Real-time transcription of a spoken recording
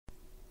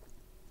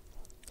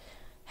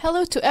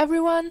Hello to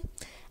everyone.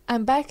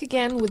 I'm back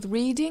again with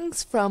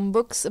readings from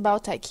books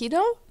about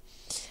Aikido.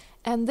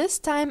 And this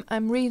time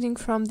I'm reading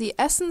from The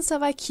Essence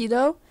of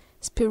Aikido,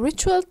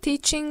 Spiritual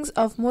Teachings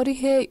of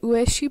Morihei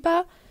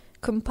Ueshiba,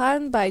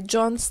 compiled by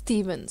John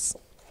Stevens.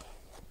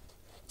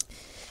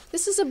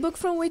 This is a book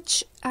from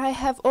which I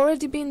have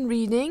already been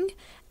reading,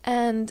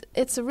 and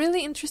it's a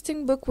really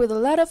interesting book with a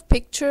lot of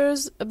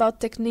pictures about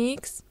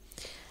techniques,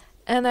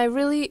 and I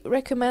really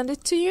recommend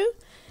it to you.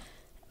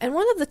 And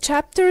one of the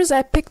chapters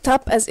I picked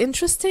up as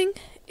interesting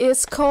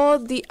is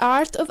called The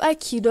Art of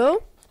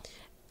Aikido,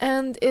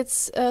 and it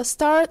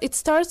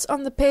starts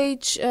on the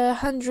page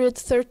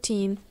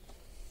 113.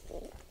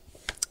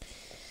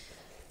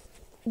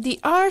 The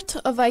Art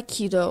of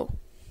Aikido.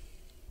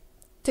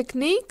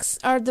 Techniques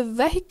are the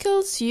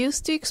vehicles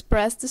used to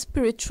express the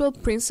spiritual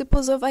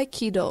principles of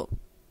Aikido.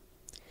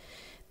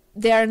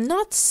 They are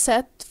not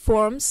set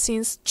forms,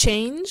 since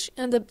change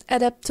and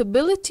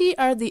adaptability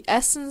are the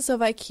essence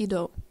of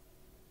Aikido.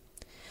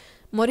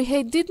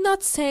 Morihei did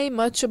not say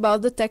much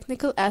about the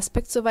technical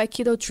aspects of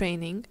Aikido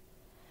training,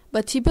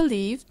 but he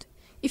believed,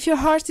 if your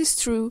heart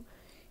is true,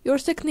 your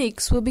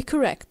techniques will be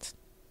correct.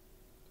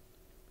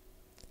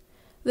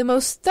 The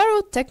most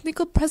thorough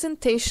technical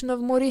presentation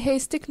of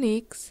Morihei's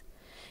techniques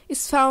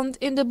is found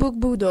in the book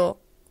Budo.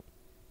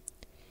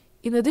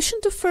 In addition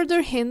to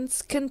further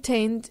hints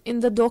contained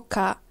in the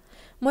Doka,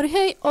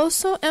 Morihei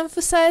also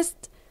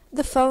emphasized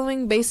the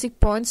following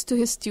basic points to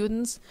his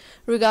students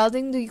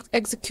regarding the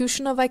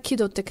execution of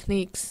Aikido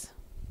techniques.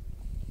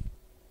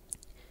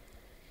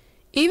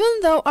 Even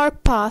though our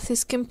path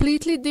is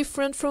completely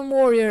different from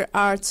warrior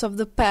arts of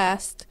the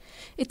past,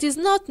 it is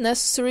not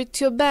necessary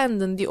to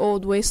abandon the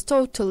old ways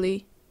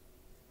totally.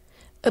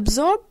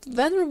 Absorb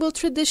venerable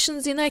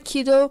traditions in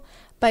Aikido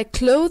by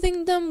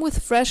clothing them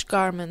with fresh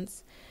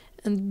garments,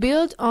 and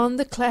build on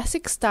the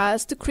classic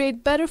styles to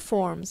create better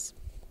forms.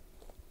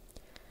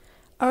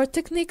 Our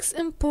techniques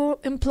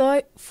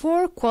employ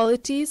 4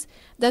 qualities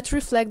that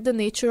reflect the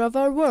nature of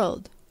our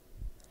world.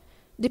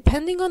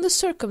 Depending on the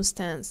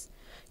circumstance,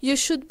 you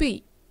should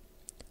be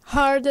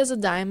hard as a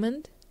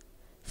diamond,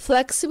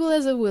 flexible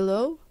as a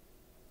willow,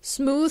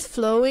 smooth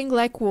flowing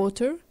like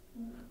water,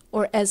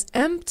 or as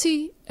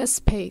empty as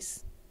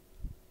space.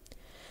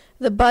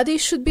 The body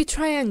should be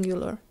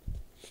triangular,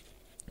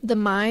 the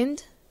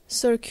mind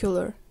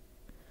circular.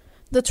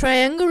 The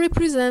triangle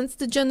represents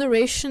the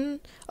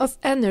generation of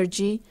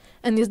energy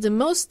and is the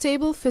most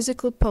stable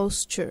physical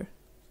posture.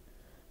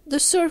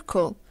 The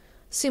circle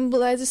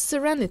symbolizes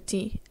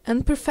serenity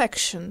and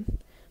perfection,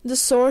 the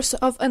source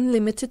of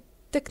unlimited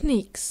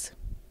techniques.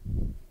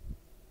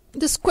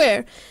 The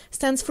square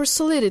stands for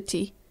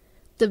solidity,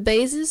 the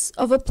basis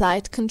of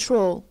applied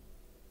control.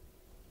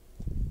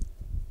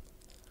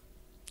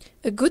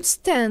 A good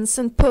stance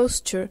and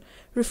posture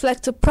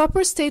reflect a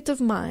proper state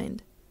of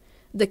mind.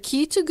 The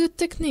key to good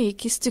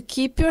technique is to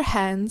keep your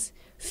hands,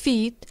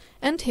 feet,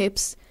 and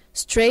hips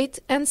straight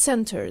and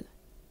centered.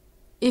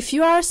 If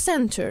you are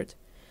centered,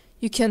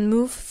 you can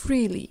move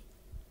freely.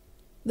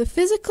 The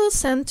physical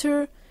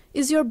center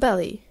is your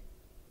belly.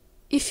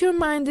 If your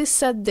mind is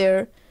set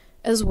there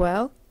as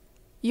well,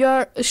 you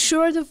are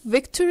assured of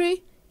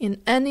victory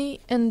in any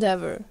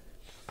endeavor.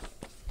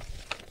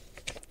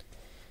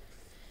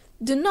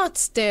 Do not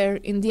stare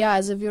in the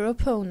eyes of your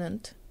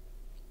opponent.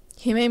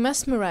 He may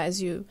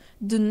mesmerize you.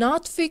 Do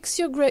not fix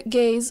your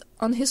gaze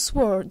on his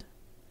sword.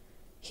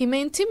 He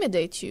may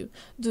intimidate you.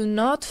 Do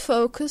not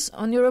focus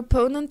on your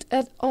opponent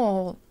at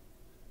all.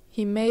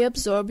 He may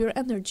absorb your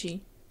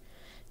energy.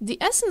 The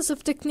essence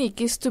of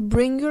technique is to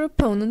bring your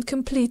opponent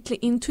completely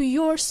into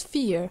your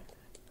sphere.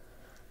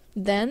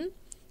 Then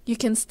you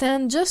can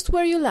stand just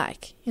where you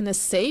like, in a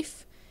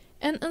safe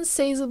and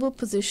unseizable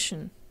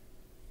position.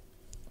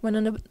 When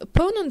an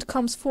opponent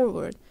comes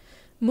forward,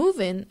 move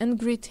in and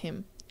greet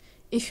him.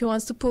 If he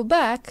wants to pull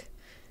back,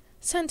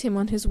 send him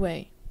on his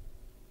way.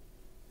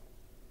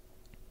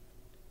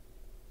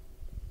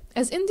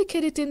 As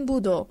indicated in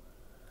Budo,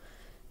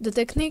 the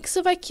techniques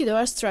of Aikido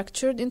are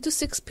structured into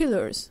 6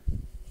 pillars.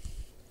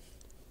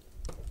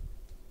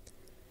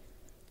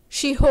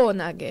 Shiho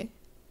Nage,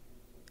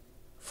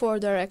 4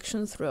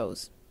 direction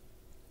throws.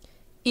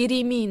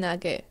 Irimi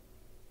Nage,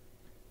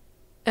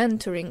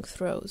 entering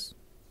throws.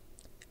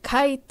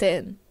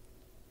 Kaiten,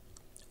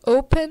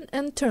 open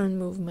and turn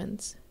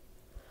movements.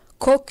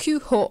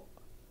 Kokyu Ho,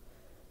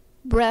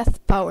 breath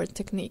power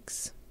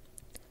techniques.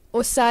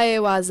 Osae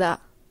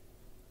Waza,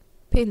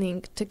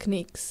 pinning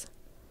techniques.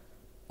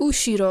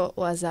 Ushiro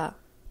Waza,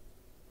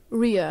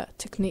 rear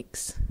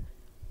techniques.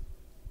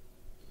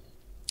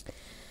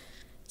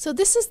 So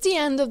this is the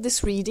end of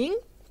this reading.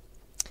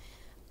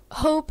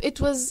 Hope it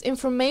was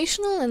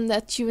informational and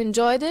that you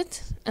enjoyed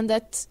it and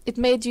that it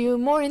made you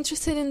more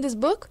interested in this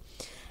book.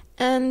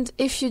 And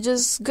if you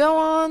just go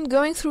on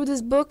going through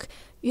this book,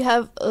 you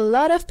have a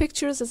lot of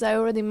pictures, as I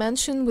already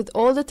mentioned, with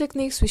all the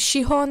techniques, with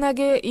Shiho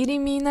Nage,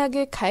 Irimi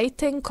Nage,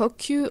 Kaiten,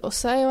 Kokyu,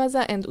 Osae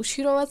Waza, and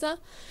Ushiro Waza.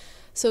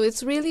 So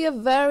it's really a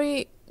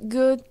very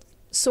good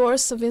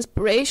source of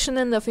inspiration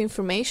and of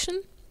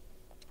information.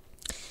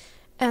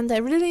 And I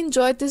really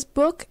enjoyed this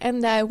book,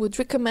 and I would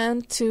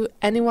recommend to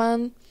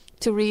anyone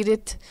to read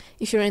it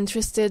if you're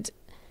interested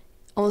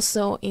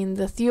also in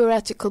the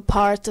theoretical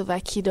part of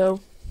Aikido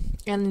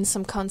and in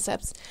some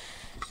concepts.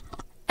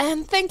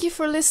 And thank you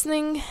for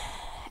listening,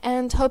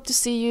 and hope to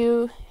see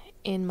you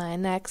in my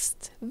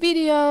next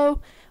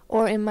video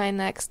or in my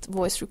next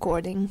voice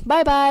recording.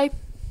 Bye bye!